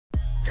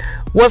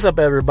What's up,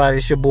 everybody?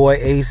 It's your boy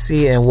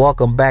AC, and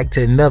welcome back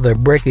to another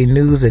breaking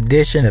news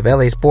edition of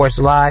LA Sports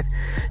Live.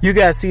 You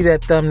guys see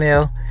that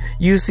thumbnail?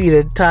 You see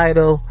the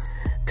title.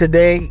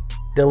 Today,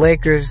 the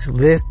Lakers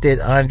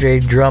listed Andre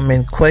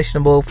Drummond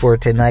questionable for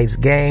tonight's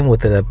game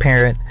with an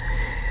apparent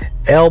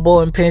elbow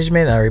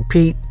impingement. I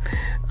repeat,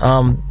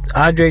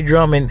 Andre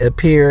Drummond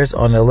appears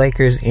on the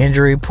Lakers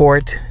injury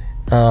report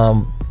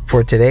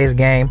for today's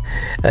game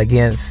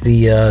against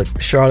the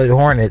Charlotte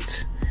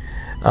Hornets.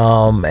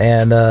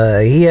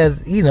 He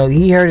has,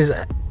 he hurt his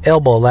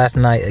elbow last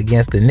night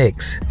against the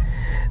Knicks.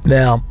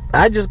 Now,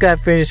 I just got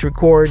finished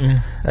recording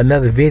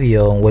another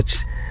video,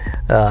 which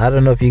I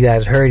don't know if you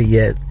guys heard it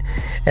yet.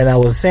 And I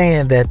was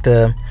saying that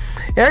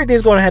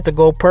everything's going to have to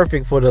go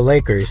perfect for the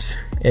Lakers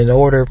in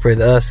order for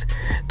us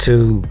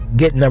to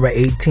get number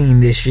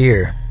 18 this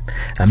year.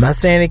 I'm not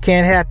saying it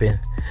can't happen,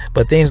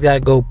 but things got to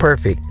go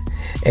perfect.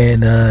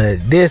 And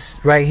this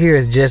right here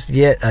is just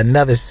yet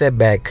another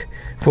setback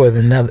for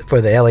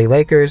the LA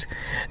Lakers.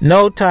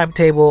 No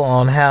timetable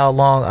on how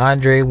long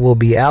Andre will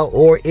be out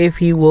or if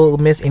he will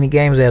miss any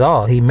games at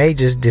all. He may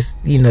just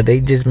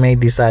they just may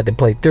decide to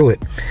play through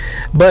it.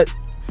 But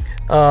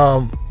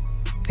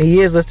he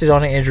is listed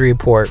on the injury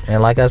report,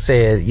 and like I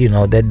said,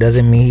 that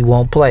doesn't mean he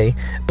won't play,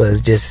 but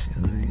it's just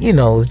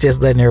it's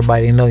just letting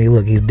everybody know,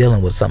 look, he's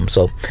dealing with something.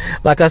 So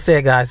like I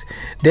said, guys,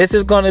 this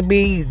is going to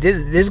be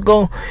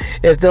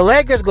if the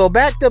Lakers go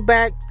back to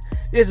back,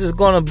 this is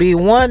going to be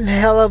one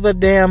hell of a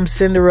damn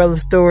Cinderella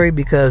story,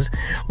 because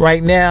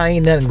right now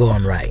ain't nothing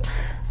going right.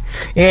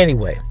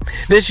 Anyway,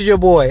 this is your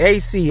boy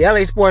AC,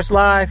 LA Sports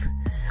Live.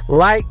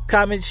 Like,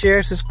 comment,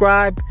 share,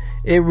 subscribe.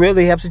 It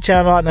really helps the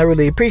channel out, and I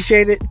really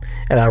appreciate it.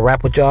 And I'll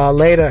wrap with y'all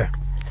later.